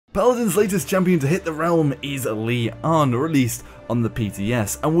Paladin's latest champion to hit the realm is LIAN, or at least on the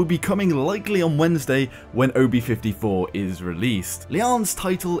PTS, and will be coming likely on Wednesday when OB54 is released. LIAN's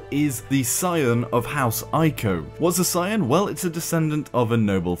title is the Scion of House Ico. What's a Scion? Well, it's a descendant of a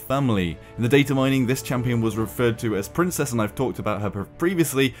noble family. In the data mining, this champion was referred to as Princess, and I've talked about her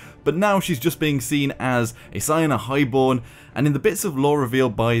previously, but now she's just being seen as a Scion, a highborn, and in the bits of lore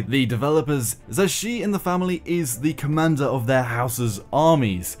revealed by the developers, is that she and the family is the commander of their house's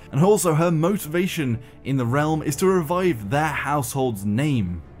armies, and also her motivation in the realm is to revive their household's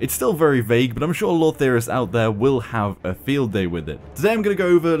name. It's still very vague, but I'm sure lore theorists out there will have a field day with it. Today I'm going to go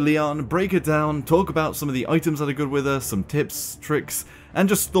over LIAN, break it down, talk about some of the items that are good with her, some tips, tricks, and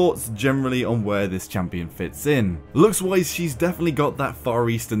just thoughts generally on where this champion fits in. Looks wise, she's definitely got that Far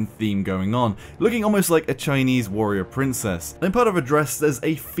Eastern theme going on, looking almost like a Chinese warrior princess. And in part of her dress, there's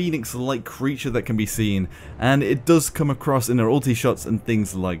a phoenix-like creature that can be seen, and it does come across in her ulti shots and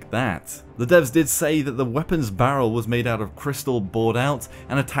things like that. The devs did say that the weapon's barrel was made out of crystal bored out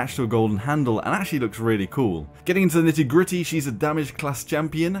and attached to a golden handle, and actually looks really cool. Getting into the nitty gritty, she's a damage class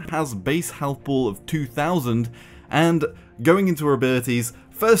champion, has base health pool of 2000, and going into her abilities,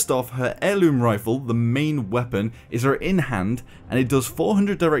 first off, her heirloom rifle, the main weapon, is her in-hand, and it does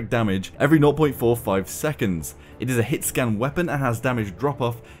 400 direct damage every 0.45 seconds. It is a hit scan weapon and has damage drop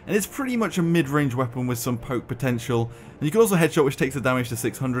off, and it's pretty much a mid-range weapon with some poke potential. And you can also headshot, which takes the damage to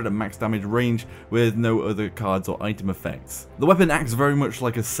 600 at max damage range with no other cards or item effects. The weapon acts very much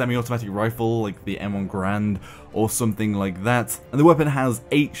like a semi-automatic rifle like the M1 Grand or something like that, and the weapon has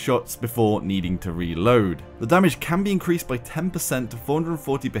 8 shots before needing to reload. The damage can be increased by 10% to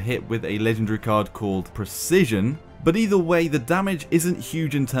 440 per hit with a legendary card called Precision. But either way, the damage isn't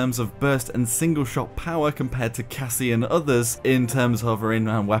huge in terms of burst and single shot power compared to Cassie and others in terms of her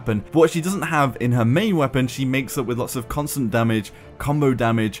in-hand weapon. But what she doesn't have in her main weapon, she makes up with lots of constant damage, combo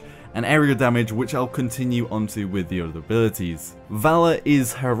damage, and area damage, which I'll continue onto with the other abilities. Valor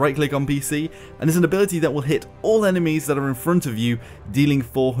is her right click on PC, and is an ability that will hit all enemies that are in front of you, dealing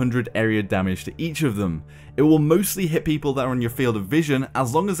 400 area damage to each of them. It will mostly hit people that are in your field of vision,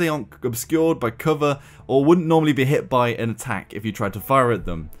 as long as they aren't obscured by cover or wouldn't normally be hit by an attack if you tried to fire at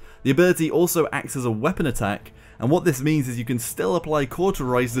them. The ability also acts as a weapon attack, and what this means is you can still apply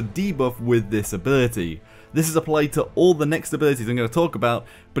Cauterize, the debuff, with this ability. This is applied to all the next abilities I'm going to talk about,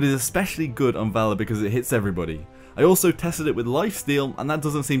 but is especially good on Valor because it hits everybody. I also tested it with Lifesteal, and that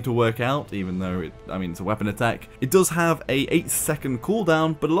doesn't seem to work out, even though it's a weapon attack. It does have a 8-second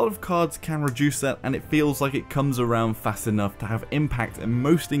cooldown, but a lot of cards can reduce that, and it feels like it comes around fast enough to have impact in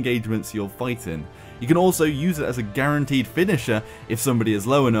most engagements you'll fight in. You can also use it as a guaranteed finisher if somebody is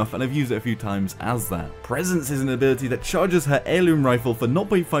low enough, and I've used it a few times as that. Presence is an ability that charges her heirloom rifle for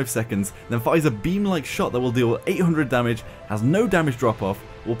 0.5 seconds, then fires a beam-like shot that will deal 800 damage, has no damage drop off,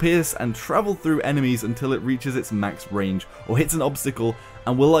 will pierce and travel through enemies until it reaches its max range or hits an obstacle,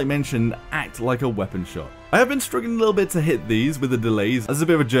 and will, like mentioned, act like a weapon shot. I have been struggling a little bit to hit these with the delays as a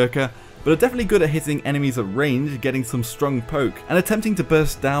bit of a jerker, but are definitely good at hitting enemies at range, getting some strong poke, and attempting to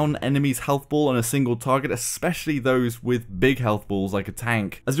burst down enemies' health ball on a single target, especially those with big health balls like a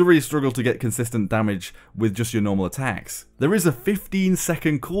tank, as you really struggle to get consistent damage with just your normal attacks. There is a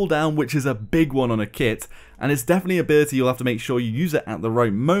 15-second cooldown, which is a big one on a kit, and it's definitely an ability you'll have to make sure you use it at the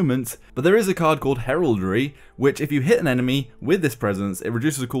right moment, but there is a card called Heraldry, which if you hit an enemy with this presence, it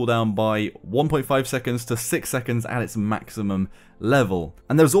reduces the cooldown by 1.5 seconds to 6 seconds at its maximum level.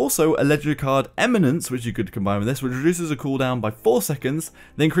 And there's also a legendary card, Eminence, which you could combine with this, which reduces the cooldown by 4 seconds,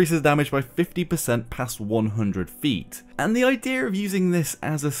 then increases damage by 50% past 100 feet. And the idea of using this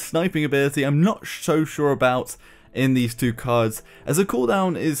as a sniping ability, I'm not so sure about in these two cards, as the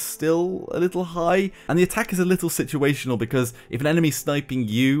cooldown is still a little high, and the attack is a little situational because if an enemy's sniping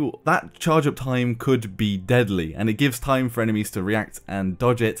you, that charge up time could be deadly, and it gives time for enemies to react and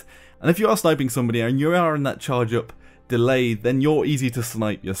dodge it. And if you are sniping somebody and you are in that charge up delay, then you're easy to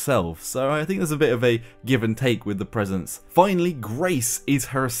snipe yourself, so I think there's a bit of a give and take with the presence. Finally, Grace is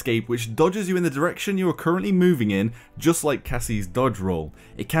her escape, which dodges you in the direction you are currently moving in, just like Cassie's dodge roll.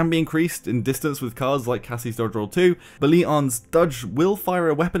 It can be increased in distance with cards like Cassie's dodge roll 2, but LIAN's dodge will fire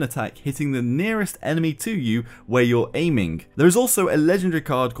a weapon attack hitting the nearest enemy to you where you're aiming. There is also a legendary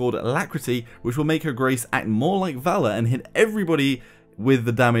card called Alacrity, which will make her Grace act more like Valor and hit everybody with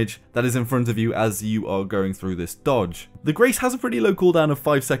the damage that is in front of you as you are going through this dodge. The Grace has a pretty low cooldown of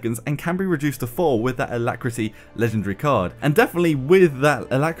 5 seconds and can be reduced to 4 with that Alacrity legendary card. And definitely with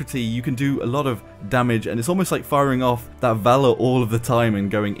that Alacrity you can do a lot of damage, and it's almost like firing off that Valor all of the time and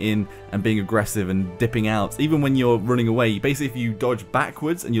going in and being aggressive and dipping out. Even when you're running away, basically if you dodge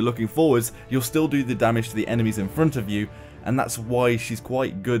backwards and you're looking forwards, you'll still do the damage to the enemies in front of you, and that's why she's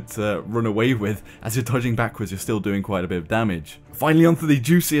quite good to run away with. As you're dodging backwards, you're still doing quite a bit of damage. Finally, onto the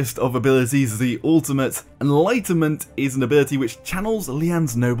juiciest of abilities, the ultimate. Enlightenment is an ability which channels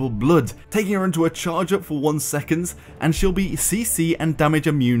Lian's noble blood, taking her into a charge up for 1 second, and she'll be CC and damage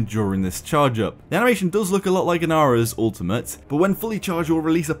immune during this charge up. The animation does look a lot like Inara's ultimate, but when fully charged will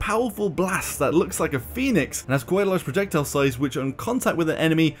release a powerful blast that looks like a phoenix and has quite a large projectile size, which on contact with an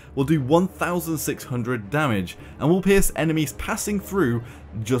enemy will do 1600 damage and will pierce enemies passing through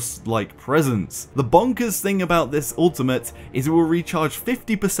just like presents. The bonkers thing about this ultimate is it will recharge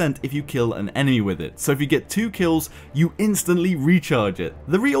 50% if you kill an enemy with it, so if you get 2 kills you instantly recharge it.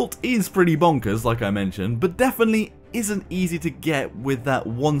 The re-ult is pretty bonkers like I mentioned, but definitely isn't easy to get with that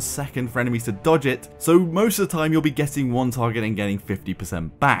 1 second for enemies to dodge it, so most of the time you'll be getting one target and getting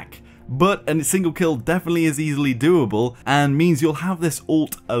 50% back. But a single kill definitely is easily doable and means you'll have this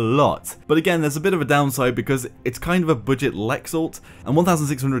ult a lot. But again, there's a bit of a downside because it's kind of a budget Lex ult, and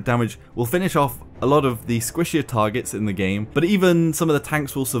 1600 damage will finish off a lot of the squishier targets in the game, but even some of the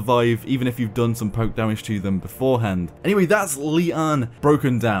tanks will survive even if you've done some poke damage to them beforehand. Anyway, that's Lian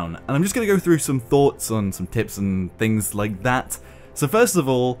broken down, and I'm just going to go through some thoughts on some tips and things like that. So first of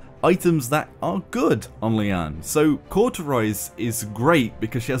all, items that are good on Lian. So Cauterize is great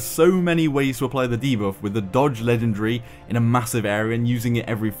because she has so many ways to apply the debuff, with the dodge legendary in a massive area and using it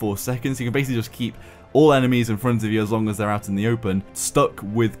every 4 seconds. You can basically just keep all enemies in front of you as long as they're out in the open stuck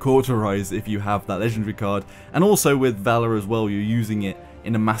with Cauterize if you have that legendary card, and also with Valor as well, you're using it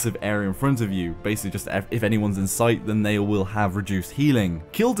in a massive area in front of you. Basically just if anyone's in sight, then they will have reduced healing.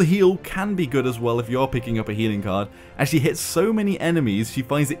 Kill to heal can be good as well if you're picking up a healing card. As she hits so many enemies, she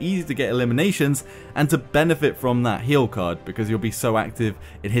finds it easy to get eliminations and to benefit from that heal card, because you'll be so active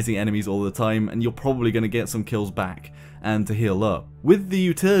in hitting enemies all the time and you're probably going to get some kills back and to heal up. With the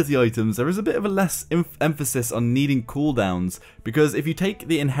utility items, there is a bit of a less emphasis on needing cooldowns, because if you take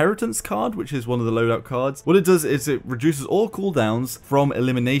the inheritance card, which is one of the loadout cards, what it does is it reduces all cooldowns from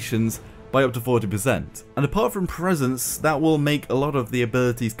eliminations by up to 40%. And apart from presence, that will make a lot of the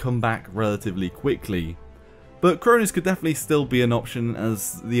abilities come back relatively quickly. But Cronus could definitely still be an option,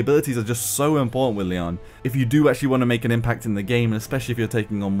 as the abilities are just so important with Lian. If you do actually want to make an impact in the game, and especially if you're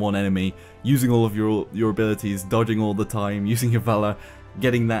taking on one enemy, using all of your abilities, dodging all the time, using your Valor,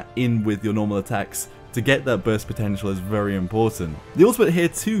 getting that in with your normal attacks, to get that burst potential is very important. The ultimate here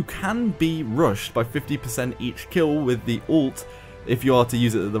too can be rushed by 50% each kill with the ult. If you are to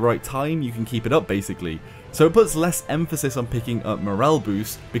use it at the right time, you can keep it up basically. So it puts less emphasis on picking up morale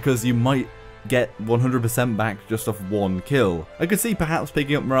boost, because you might get 100% back just off 1 kill. I could see perhaps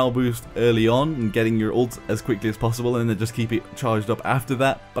picking up morale boost early on and getting your ult as quickly as possible and then just keep it charged up after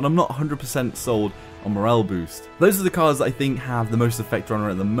that, but I'm not 100% sold on morale boost. Those are the cards that I think have the most effect on her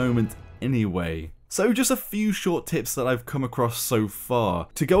at the moment anyway. So just a few short tips that I've come across so far.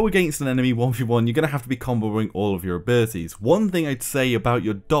 To go against an enemy 1v1, you're going to have to be comboing all of your abilities. One thing I'd say about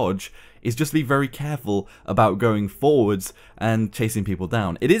your dodge is just be very careful about going forwards and chasing people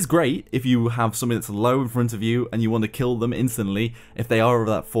down. It is great if you have somebody that's low in front of you and you want to kill them instantly. If they are over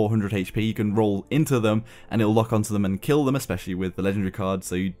that 400 HP, you can roll into them and it'll lock onto them and kill them, especially with the legendary card,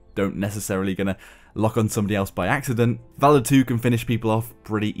 so you don't necessarily gonna lock on somebody else by accident. Valor 2 can finish people off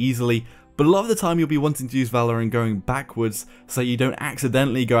pretty easily, but a lot of the time you'll be wanting to use Valor and going backwards so you don't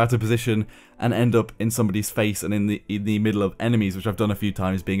accidentally go out of position and end up in somebody's face and in the middle of enemies, which I've done a few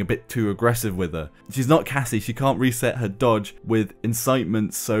times, being a bit too aggressive with her. She's not Cassie, she can't reset her dodge with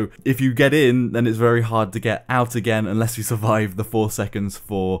incitement, so if you get in, then it's very hard to get out again unless you survive the 4 seconds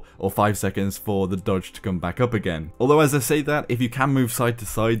or 5 seconds for the dodge to come back up again. Although as I say that, if you can move side to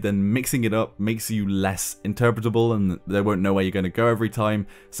side, then mixing it up makes you less interpretable and they won't know where you're going to go every time,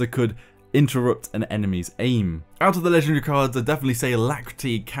 so could interrupt an enemy's aim. Out of the legendary cards, I'd definitely say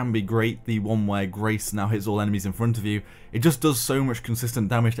Alacrity can be great, the one where Grace now hits all enemies in front of you. It just does so much consistent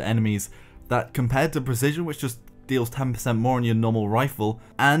damage to enemies that, compared to Precision, which just deals 10% more on your normal rifle,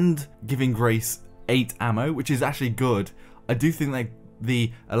 and giving Grace 8 ammo, which is actually good, I do think that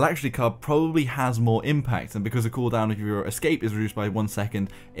the Alacrity card probably has more impact, and because the cooldown of your escape is reduced by 1 second,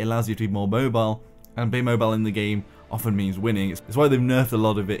 it allows you to be more mobile, and being mobile in the game often means winning. It's why they've nerfed a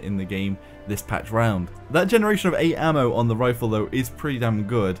lot of it in the game this patch round. That generation of 8 ammo on the rifle though is pretty damn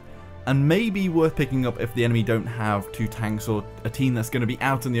good, and maybe worth picking up if the enemy don't have 2 tanks or a team that's going to be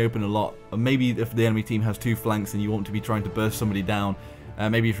out in the open a lot, or maybe if the enemy team has 2 flanks and you want to be trying to burst somebody down.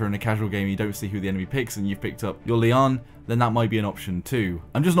 Maybe if you're in a casual game you don't see who the enemy picks and you've picked up your Lian, then that might be an option too.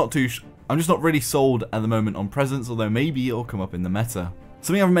 I'm just not really sold at the moment on presence, although maybe it'll come up in the meta.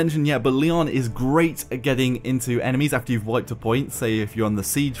 Something I haven't mentioned yet, but LIAN is great at getting into enemies after you've wiped a point. Say if you're on the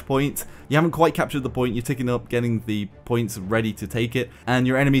siege point, you haven't quite captured the point, you're ticking up, getting the points ready to take it, and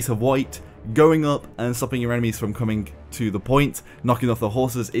your enemies have wiped. Going up and stopping your enemies from coming to the point, knocking off the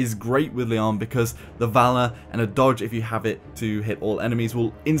horses, is great with LIAN because the Valor and a dodge, if you have it to hit all enemies,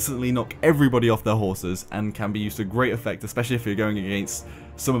 will instantly knock everybody off their horses and can be used to great effect, especially if you're going against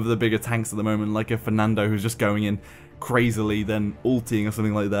some of the bigger tanks at the moment, like a Fernando who's just going in crazily, then ulting or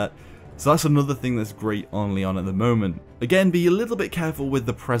something like that. So that's another thing that's great on LIAN at the moment. Again, be a little bit careful with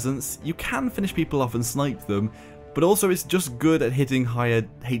the presence. You can finish people off and snipe them, but also it's just good at hitting higher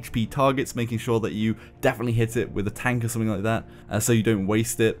HP targets, making sure that you definitely hit it with a tank or something like that, so you don't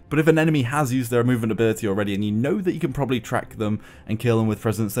waste it. But if an enemy has used their movement ability already and you know that you can probably track them and kill them with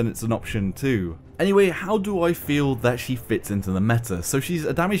presence, then it's an option too. Anyway, how do I feel that she fits into the meta? So she's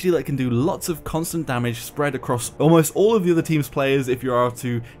a damage dealer that can do lots of constant damage spread across almost all of the other team's players if you are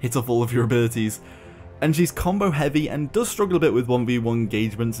to hit off all of your abilities. And she's combo heavy and does struggle a bit with 1v1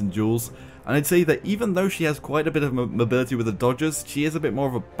 engagements and duels. And I'd say that even though she has quite a bit of mobility with the dodgers, she is a bit more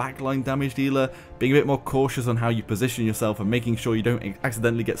of a backline damage dealer, being a bit more cautious on how you position yourself and making sure you don't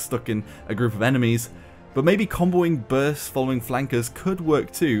accidentally get stuck in a group of enemies. But maybe comboing bursts following flankers could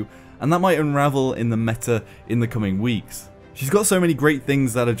work too, and that might unravel in the meta in the coming weeks. She's got so many great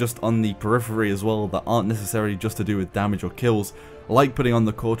things that are just on the periphery as well that aren't necessarily just to do with damage or kills, like putting on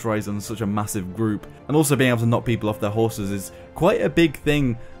the cauterize on such a massive group, and also being able to knock people off their horses is quite a big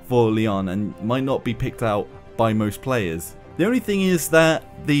thing for LIAN and might not be picked out by most players. The only thing is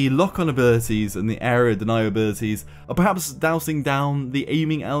that the lock-on abilities and the area denial abilities are perhaps dousing down the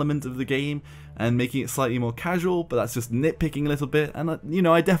aiming element of the game and making it slightly more casual, but that's just nitpicking a little bit, and you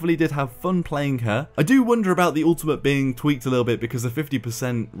know, I definitely did have fun playing her. I do wonder about the ultimate being tweaked a little bit because the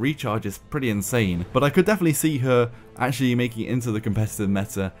 50% recharge is pretty insane, but I could definitely see her actually making it into the competitive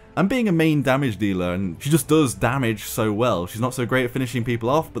meta and being a main damage dealer, and she just does damage so well. She's not so great at finishing people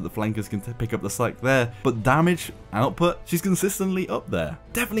off, but the flankers can pick up the slack there, but damage output, she's consistently up there.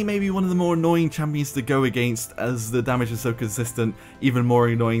 Definitely maybe one of the more annoying champions to go against, as the damage is so consistent, even more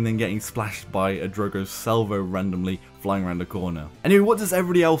annoying than getting splashed by a Drogo's salvo randomly flying around the corner. Anyway, what does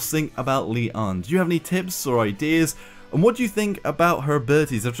everybody else think about LIAN? Do you have any tips or ideas? And what do you think about her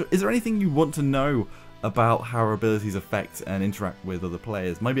abilities? Is there anything you want to know about how her abilities affect and interact with other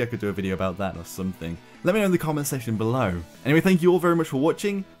players? Maybe I could do a video about that or something. Let me know in the comment section below. Anyway, thank you all very much for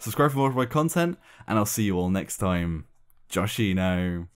watching, subscribe for more of my content, and I'll see you all next time. Joshino.